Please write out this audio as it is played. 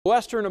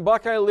Western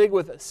Buckeye League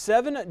with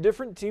 7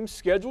 different teams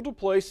scheduled to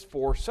place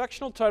for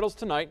sectional titles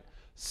tonight.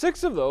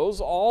 6 of those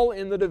all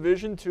in the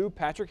Division II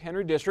Patrick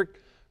Henry District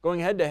going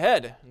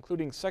head-to-head,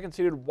 including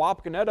second-seeded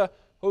Wapak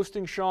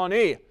hosting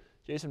Shawnee.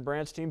 Jason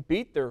Brandt's team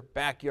beat their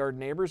backyard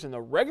neighbors in the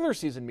regular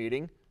season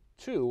meeting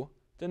 2-0.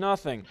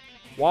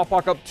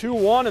 Wapak up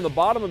 2-1 in the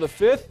bottom of the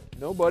 5th.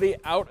 Nobody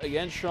out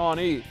against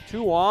Shawnee.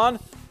 2 on,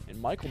 and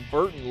Michael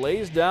Burton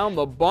lays down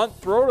the bunt.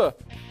 Throw to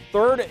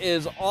third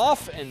is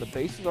off, and the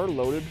bases are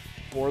loaded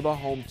for the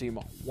home team.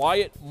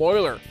 Wyatt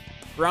Moyler,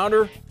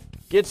 grounder,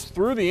 gets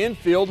through the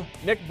infield.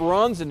 Nick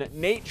Bruns and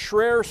Nate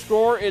Schreier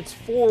score. It's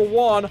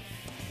 4-1.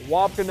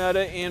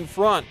 Wapak in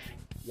front.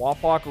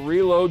 Wapak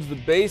reloads the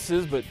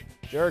bases, but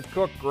Jared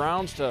Cook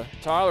grounds to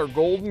Tyler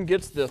Golden,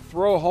 gets the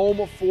throw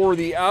home for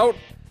the out.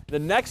 The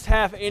next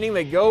half inning,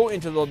 they go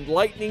into the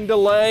lightning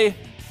delay,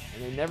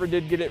 and they never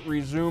did get it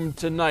resumed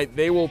tonight.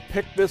 They will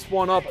pick this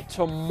one up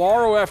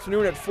tomorrow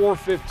afternoon at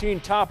 4:15,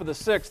 top of the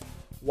 6th.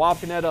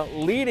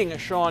 Wapak leading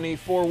Shawnee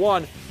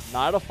 4-1.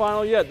 Not a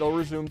final yet. They'll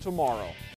resume tomorrow.